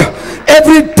God,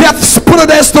 every death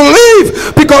spirit has to leave,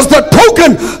 because the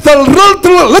token, the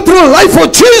literal life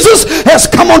of Jesus has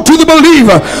come onto the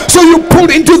believer. So you pulled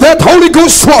into that Holy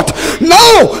Ghost slot.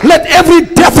 Now let every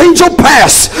death angel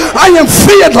pass. I am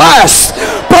free at last,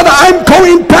 but I'm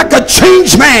going back a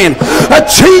changed man, a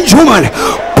changed woman.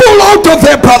 Pull out of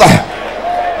there, brother.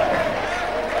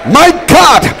 My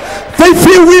God, they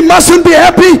feel we mustn't be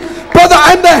happy. Brother,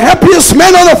 I'm the happiest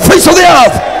man on the face of the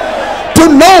earth. To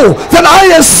know that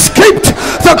I escaped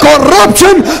the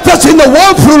corruption that's in the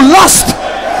world through lust.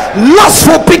 Lust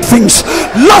for big things,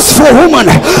 lust for women,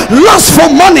 lust for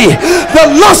money, the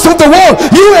lust of the world.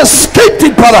 You escaped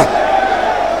it, brother.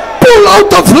 Pull out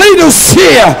of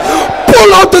Laodicea. Pull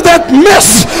out of that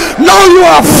mess. Now you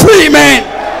are free, man.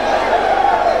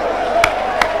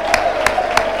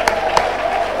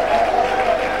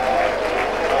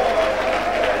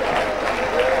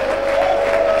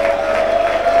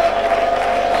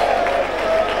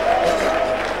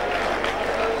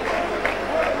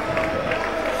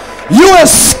 You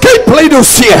escape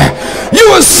Laodicea.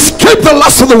 You escape the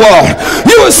lust of the world.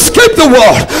 You escape the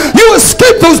world. You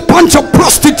escape those bunch of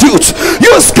prostitutes.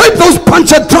 You escape those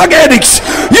bunch of drug addicts.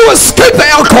 You escape the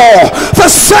alcohol, the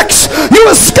sex. You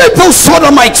escape those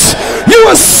sodomites. You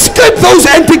escape those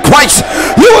antichrists.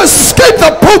 You escape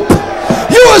the Pope.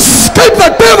 You escape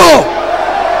the devil.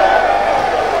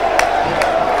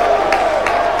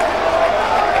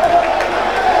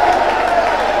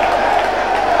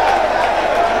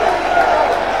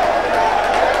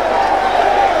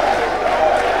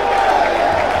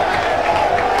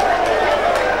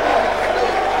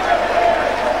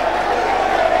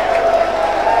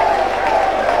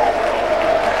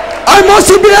 I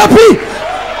mustn't be happy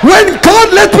when God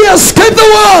let me escape the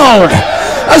world,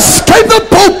 escape the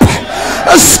Pope,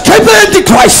 escape the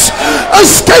Antichrist,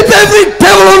 escape every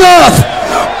devil on earth.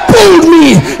 Pulled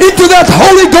me into that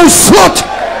Holy Ghost slot.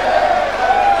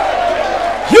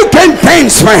 You can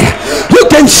dance, man. You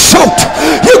can shout.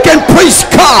 You can praise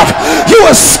God. You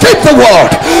escape the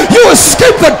world. You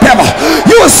escape the devil.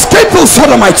 You escape those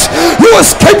sodomites. You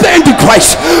escape the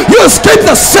Antichrist. You escape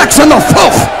the sex and the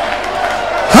filth.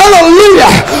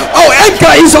 Hallelujah. Our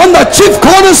anchor is on the chief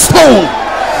cornerstone.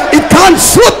 It can't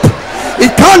slip.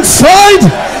 It can't slide.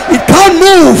 It can't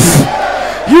move.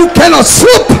 You cannot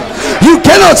slip. You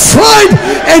cannot slide,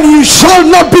 and you shall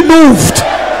not be moved.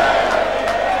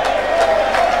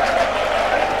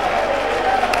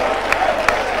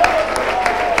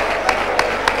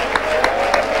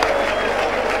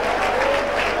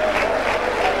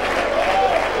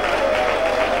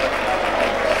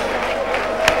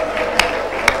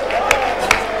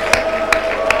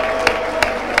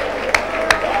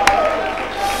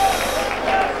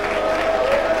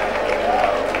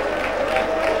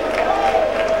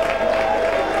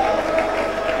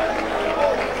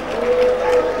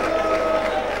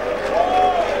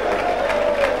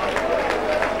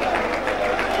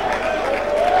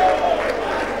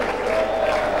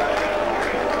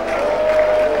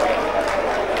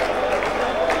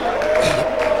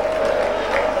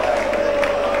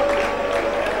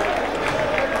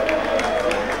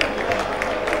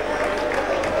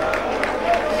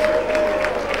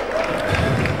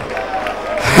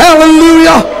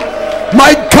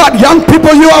 My God, young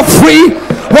people, you are free.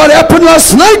 What happened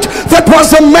last night, that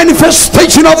was the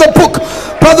manifestation of the book.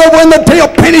 Brother, when the day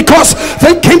of Pentecost,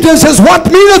 they came to him and says, what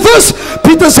meaneth this?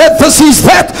 Peter said, this is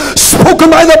that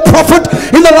spoken by the prophet.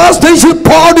 In the last days he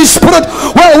poured his spirit.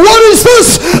 Well, what is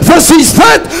this? This is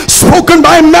that spoken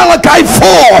by Malachi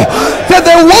 4. That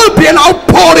there will be an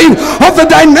outpouring of the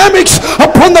dynamics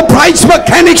upon the bride's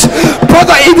mechanics.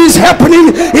 Brother, it is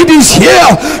happening. It is here.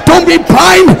 Don't be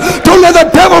blind. Don't let the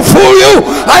devil fool you.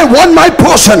 I want my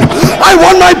portion. I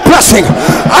want my blessing.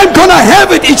 I'm gonna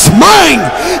have it. It's mine.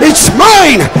 It's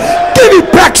mine. Give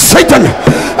it back, Satan.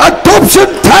 Adoption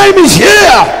time is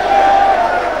here.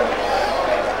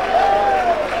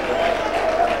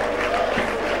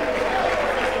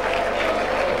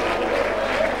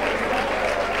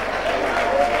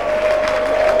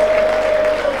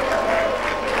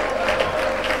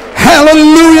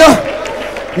 Hallelujah.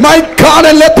 My God,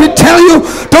 and let me tell you,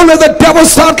 don't let the devil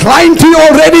start lying to you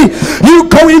already. You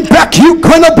going back, you're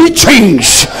gonna be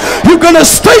changed. You're gonna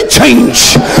stay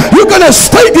changed. You're gonna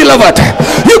stay delivered.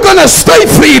 You're gonna stay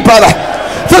free, brother.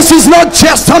 This is not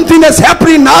just something that's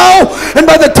happening now, and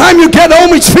by the time you get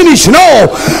home it's finished. No,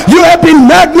 you have been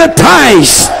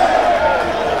magnetized.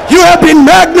 You have been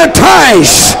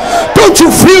magnetized. Don't you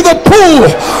feel the pull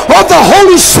of the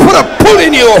Holy Spirit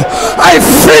pulling you? I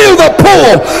feel the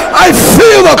pull. I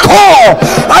feel the call.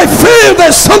 I feel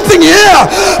there's something here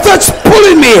that's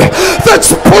pulling me.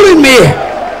 That's pulling me.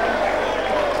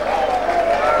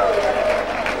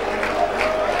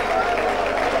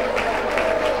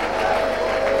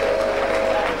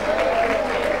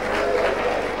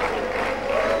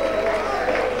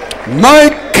 My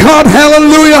God,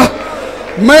 hallelujah.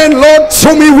 Man, Lord,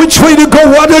 show me which way to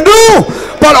go, what to do.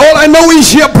 But all I know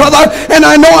is here, brother, and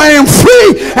I know I am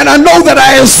free, and I know that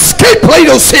I escaped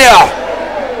Laodicea.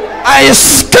 I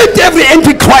escaped every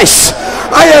antichrist.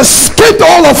 I escaped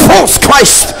all the false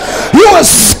Christ. You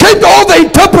escaped all the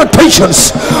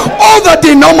interpretations, all the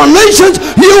denominations.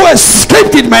 You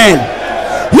escaped it, man.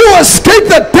 You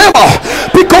escaped the devil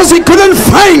because he couldn't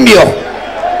find you.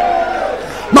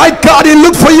 My God, he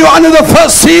looked for you under the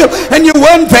first seal and you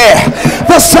weren't there.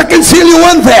 The second seal, you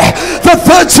weren't there. The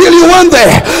third seal, you weren't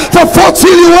there. The fourth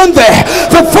seal, you weren't there.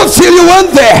 The fifth seal, you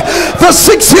weren't there. The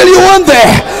sixth seal, you weren't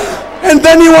there. And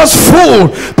then he was full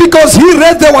because he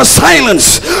read there was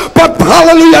silence. But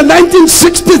hallelujah,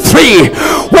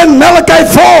 1963, when Malachi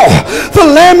 4,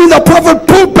 the lamb and the prophet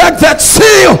pulled back that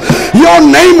seal, your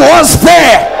name was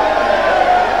there.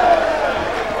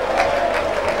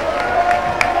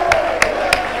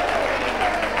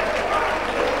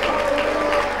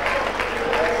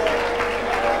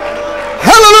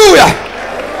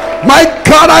 My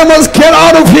God, I must get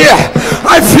out of here.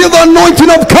 I feel the anointing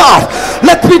of God.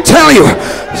 Let me tell you,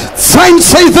 signs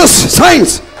say this,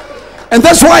 signs. And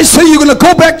that's why I say you're going to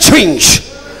go back change.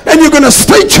 And you're going to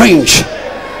stay change.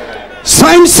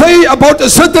 Signs say about a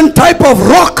certain type of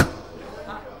rock.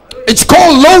 It's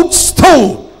called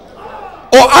lodestone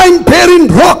or iron-bearing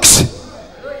rocks.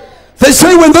 They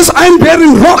say when this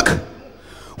iron-bearing rock,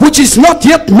 which is not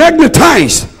yet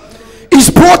magnetized,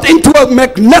 is brought into a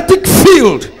magnetic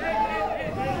field,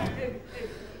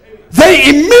 they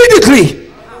immediately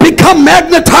become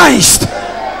magnetized.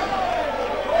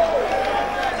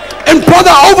 And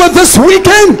brother, over this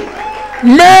weekend,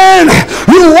 man,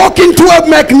 you walk into a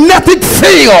magnetic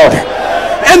field,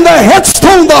 and the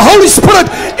headstone, the Holy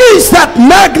Spirit, is that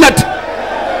magnet.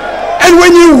 And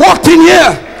when you walked in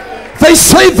here, they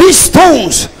say these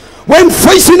stones, when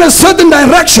facing a certain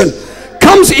direction,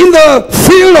 comes in the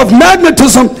field of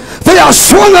magnetism, they are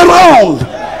swung around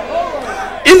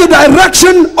in the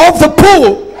direction of the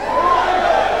pull.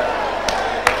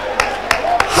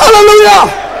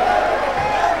 Hallelujah.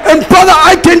 And brother,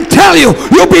 I can tell you,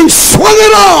 you've been swung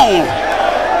around.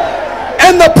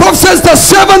 And the prophet says the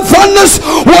seven thunders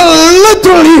will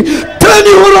literally turn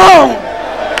you around.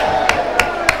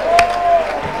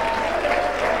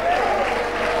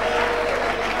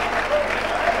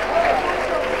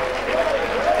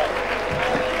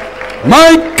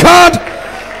 My God.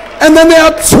 And then they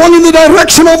are swung in the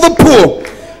direction of the pull.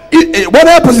 What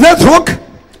happens? That rock,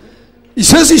 he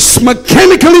says, it's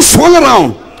mechanically swung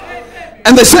around.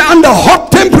 And they say under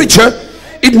hot temperature,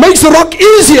 it makes the rock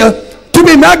easier to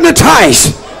be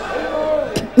magnetized.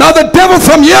 Now the devil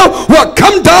from here will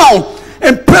come down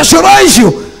and pressurize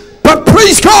you. But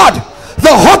praise God, the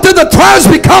hotter the trials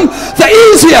become, the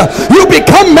easier you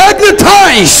become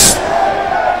magnetized.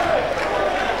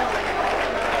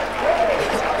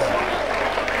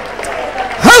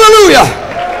 Hallelujah.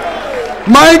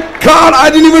 My God, I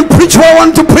didn't even preach what I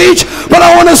wanted to preach, but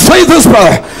I want to say this,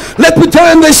 brother. Let me tell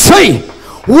you, and they say,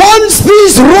 once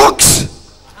these rocks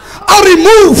are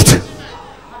removed,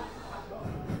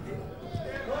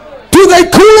 do they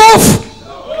cool off?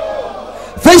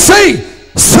 They say,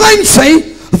 signs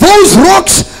say, those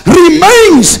rocks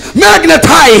remains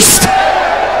magnetized.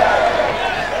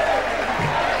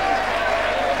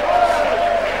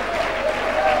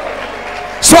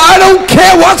 So I don't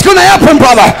care what's going to happen,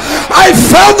 brother. I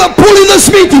felt the pull in these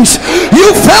meetings.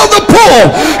 You felt the pull.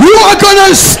 You are going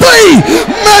to stay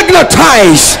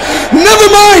magnetized. Never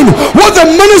mind what the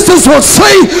ministers will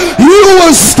say. You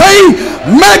will stay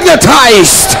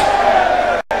magnetized.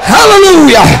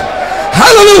 Hallelujah.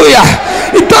 Hallelujah.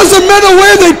 It doesn't matter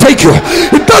where they take you.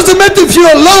 It doesn't matter if you're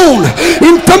alone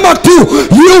in Timbuktu.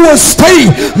 You will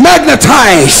stay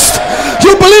magnetized.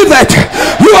 You believe that?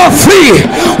 You are free.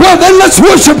 Well, then let's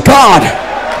worship God.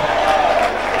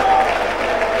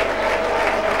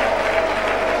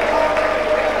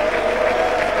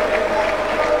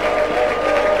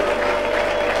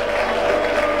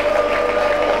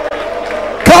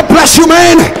 God bless you,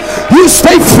 man. You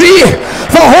stay free.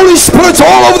 The Holy Spirit's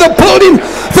all over the building.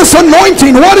 This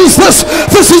anointing, what is this?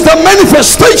 This is the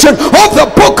manifestation of the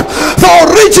book. The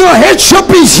original headship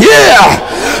is here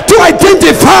to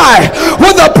identify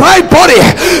with the bride body.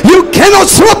 You cannot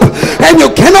slip and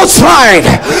you cannot slide.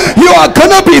 You are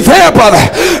gonna be there, brother.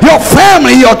 Your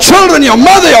family, your children, your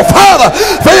mother, your father,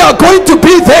 they are going to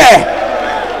be there.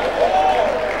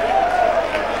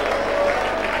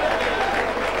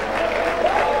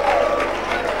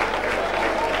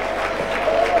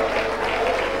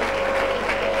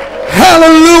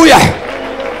 Hallelujah.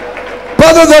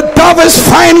 Brother, the dove has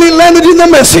finally landed in the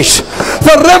message.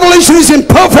 The revelation is in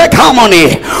perfect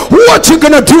harmony. What you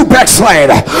gonna do,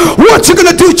 backslider? What you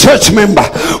gonna do, church member?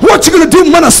 What you gonna do,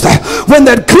 minister, when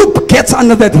that group gets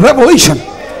under that revelation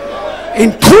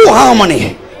in true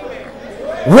harmony?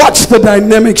 Watch the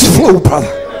dynamics flow,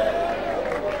 brother.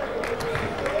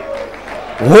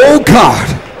 Oh God,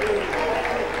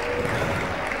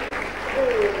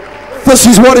 this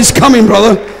is what is coming,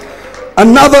 brother.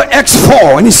 Another Acts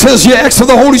 4, and he says here, Acts of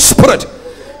the Holy Spirit.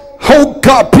 Oh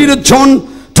God, Peter, John,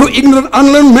 two ignorant,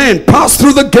 unlearned men passed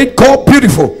through the gate called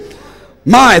Beautiful.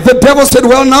 My, the devil said,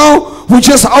 well, now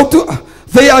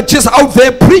they are just out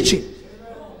there preaching.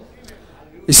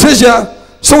 He says here,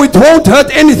 so it won't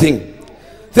hurt anything.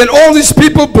 Then all these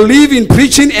people believe in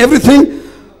preaching everything,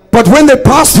 but when they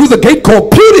pass through the gate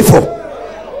called Beautiful,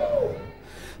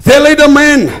 there laid a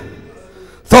man.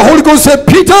 The Holy Ghost said,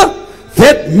 Peter,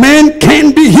 that man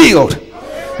can be healed.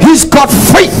 He's got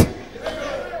faith.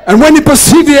 And when he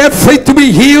perceived he had faith to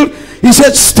be healed, he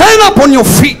said, stand up on your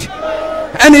feet.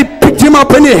 And he picked him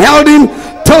up and he held him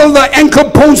till the ankle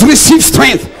bones received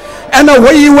strength. And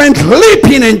away he went,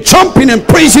 leaping and jumping and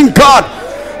praising God.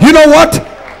 You know what?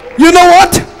 You know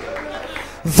what?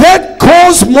 That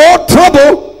caused more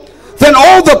trouble than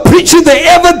all the preaching they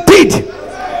ever did.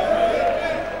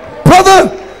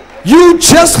 Brother, you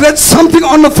just let something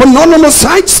on the phenomenal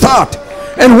side start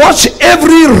and watch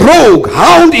every rogue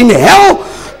hound in hell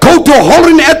go to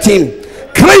hollering at him,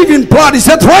 craving blood. Is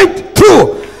that right?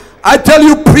 True. I tell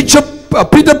you,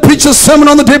 Peter preached a sermon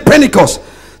on the day of Pentecost.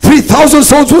 3,000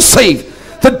 souls were saved.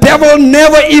 The devil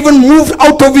never even moved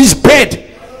out of his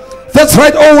bed. That's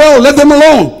right. Oh well, let them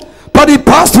alone. But he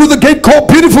passed through the gate called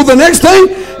Beautiful the next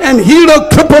day and healed a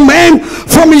crippled man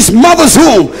from his mother's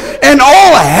womb. And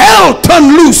all hell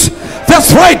turned loose.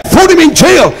 That's right. Threw him in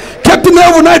jail. Kept him there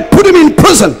overnight. Put him in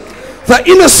prison. The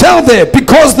inner cell there.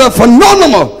 Because the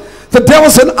phenomenal. The devil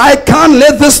said, I can't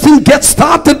let this thing get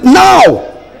started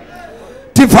now.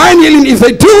 Divine healing, if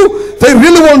they do, they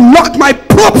really will knock my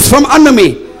props from under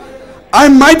me. I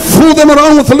might fool them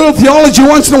around with a little theology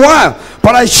once in a while.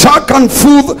 But I sure can't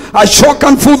fool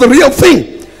the real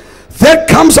thing. That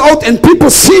comes out and people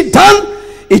see it done.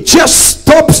 It just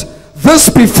stops this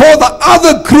before the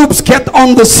other groups get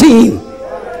on the scene.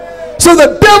 So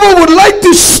the devil would like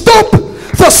to stop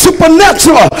the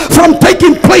supernatural from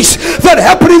taking place that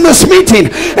happened in this meeting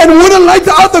and wouldn't like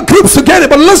the other groups to get it.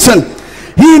 But listen,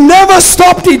 he never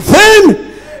stopped it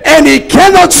then and he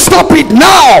cannot stop it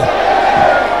now.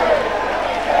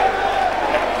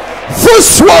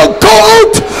 This will go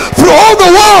out through all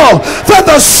the world that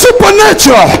the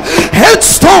supernatural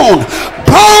headstone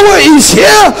power is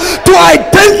here to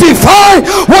identify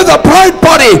with the bride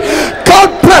body.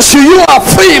 God bless you. You are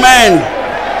free, man.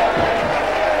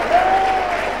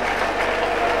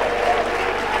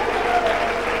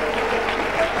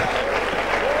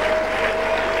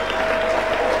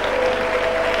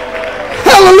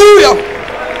 Hallelujah.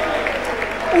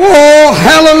 Oh,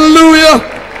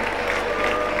 hallelujah.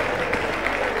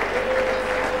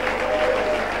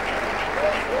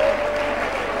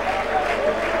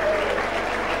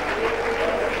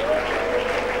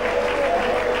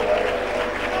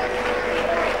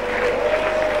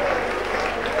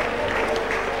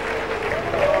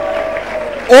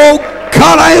 Oh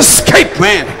God, I escaped,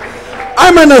 man.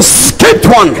 I'm an escaped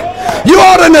one. You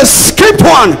are an escaped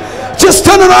one. Just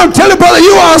turn around, tell your brother,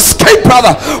 you are escaped,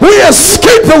 brother. We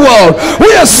escaped the world.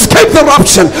 We escaped the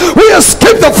corruption. We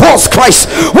escaped the false Christ.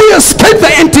 We escaped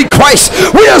the antichrist.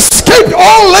 We escaped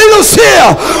all ladles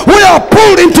here. We are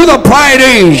pulled into the bride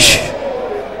age.